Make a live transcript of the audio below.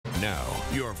Now,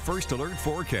 your first alert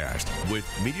forecast with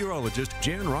meteorologist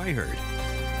Jan Ryherd.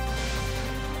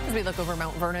 As we look over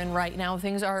Mount Vernon right now,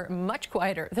 things are much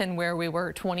quieter than where we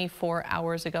were 24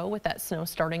 hours ago, with that snow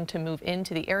starting to move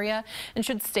into the area, and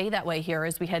should stay that way here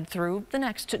as we head through the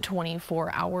next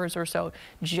 24 hours or so.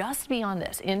 Just beyond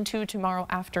this, into tomorrow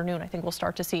afternoon, I think we'll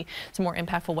start to see some more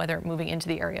impactful weather moving into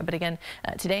the area. But again,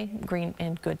 today, green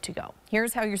and good to go.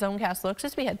 Here's how your zonecast looks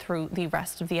as we head through the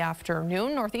rest of the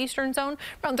afternoon. Northeastern zone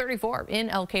around 34 in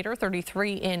Elkader,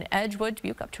 33 in Edgewood,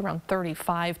 Dubuque up to around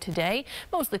 35 today.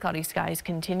 Mostly cloudy skies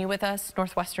continue with us.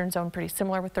 Northwestern zone pretty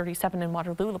similar with 37 in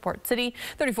Waterloo, LaPorte City,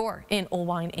 34 in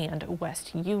Oelwein and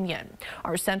West Union.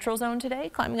 Our central zone today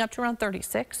climbing up to around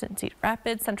 36 in Cedar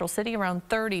Rapids, Central City around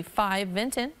 35,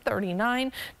 Vinton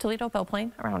 39, Toledo, Belle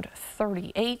Plaine around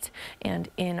 38, and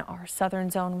in our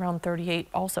southern zone around 38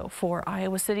 also for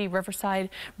Iowa City, Riverside,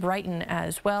 Brighton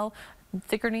as well.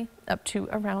 Sigourney up to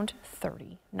around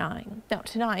 39. Now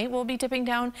tonight we'll be dipping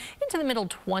down into the middle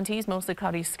 20s, mostly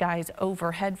cloudy skies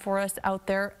overhead for us out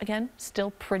there. Again,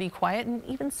 still pretty quiet, and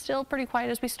even still pretty quiet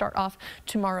as we start off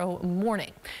tomorrow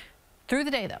morning. Through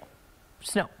the day though,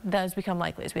 snow does become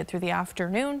likely as we head through the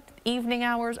afternoon, evening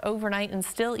hours, overnight, and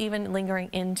still even lingering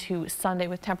into Sunday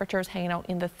with temperatures hanging out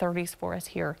in the 30s for us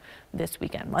here this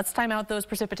weekend. Let's time out those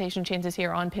precipitation chances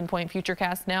here on Pinpoint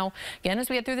Futurecast now. Again,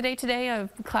 as we head through the day today, a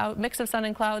mix of sun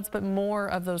and clouds, but more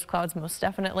of those clouds most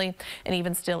definitely, and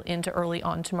even still into early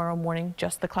on tomorrow morning,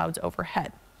 just the clouds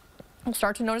overhead. We'll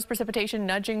start to notice precipitation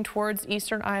nudging towards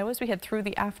eastern Iowa as we head through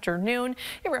the afternoon.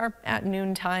 Here we are at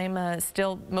noontime.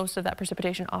 Still most of that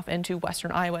precipitation off into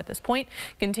western Iowa at this point,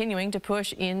 continuing to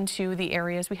push into the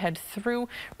areas we head through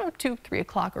around 2-3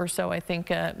 o'clock or so. I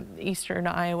think eastern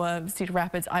Iowa, Cedar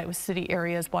Rapids, Iowa City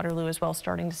areas, Waterloo as well,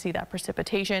 starting to see that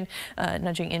precipitation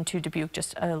nudging into Dubuque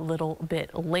just a little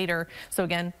bit later. So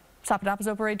again, Stop at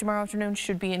Opposite Parade tomorrow afternoon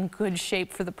should be in good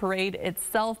shape for the parade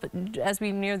itself. But as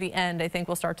we near the end, I think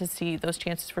we'll start to see those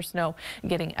chances for snow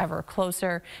getting ever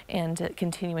closer and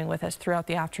continuing with us throughout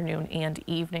the afternoon and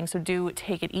evening. So do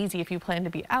take it easy if you plan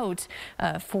to be out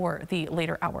for the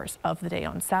later hours of the day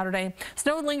on Saturday.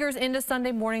 Snow lingers into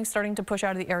Sunday morning, starting to push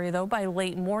out of the area though by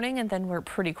late morning, and then we're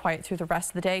pretty quiet through the rest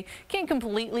of the day. Can't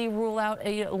completely rule out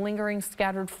a lingering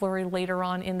scattered flurry later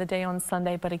on in the day on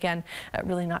Sunday, but again,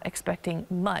 really not expecting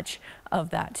much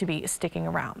of that to be sticking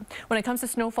around. When it comes to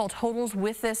snowfall totals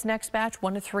with this next batch,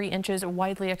 1 to 3 inches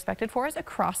widely expected for us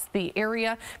across the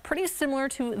area. Pretty similar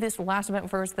to this last event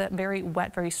for us, that very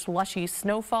wet, very slushy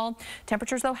snowfall.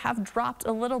 Temperatures though have dropped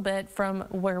a little bit from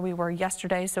where we were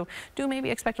yesterday, so do maybe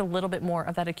expect a little bit more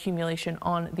of that accumulation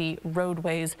on the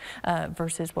roadways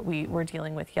versus what we were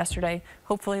dealing with yesterday.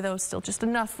 Hopefully though, still just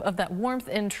enough of that warmth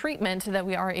and treatment that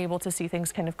we are able to see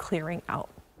things kind of clearing out.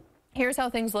 Here's how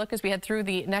things look as we head through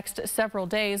the next several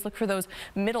days. Look for those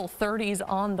middle 30s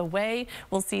on the way.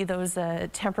 We'll see those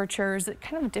temperatures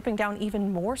kind of dipping down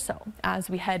even more so as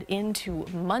we head into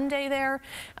Monday there.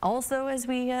 Also, as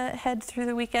we head through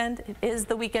the weekend, it is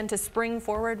the weekend to spring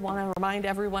forward. Want to remind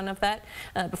everyone of that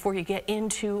before you get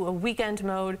into a weekend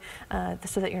mode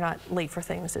so that you're not late for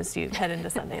things as you head into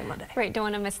Sunday and Monday. Right, don't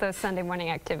want to miss those Sunday morning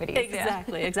activities.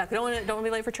 Exactly, exactly. Don't want to be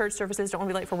late for church services. Don't want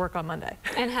to be late for work on Monday.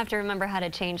 And have to remember how to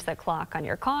change the clock on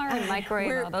your car and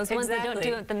microwave, all those ones that don't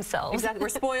do it themselves. Exactly. We're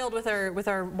spoiled with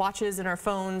our watches and our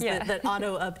phones that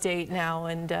auto update now,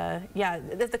 and yeah,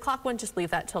 the clock one, just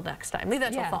leave that till next time. Leave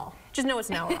that till fall. Just know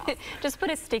it's now or off. Just put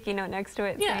a sticky note next to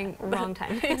it saying wrong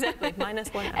time. Exactly.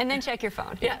 -1 hour. And then check your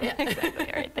phone. Yeah, exactly.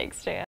 All right, thanks, Jan.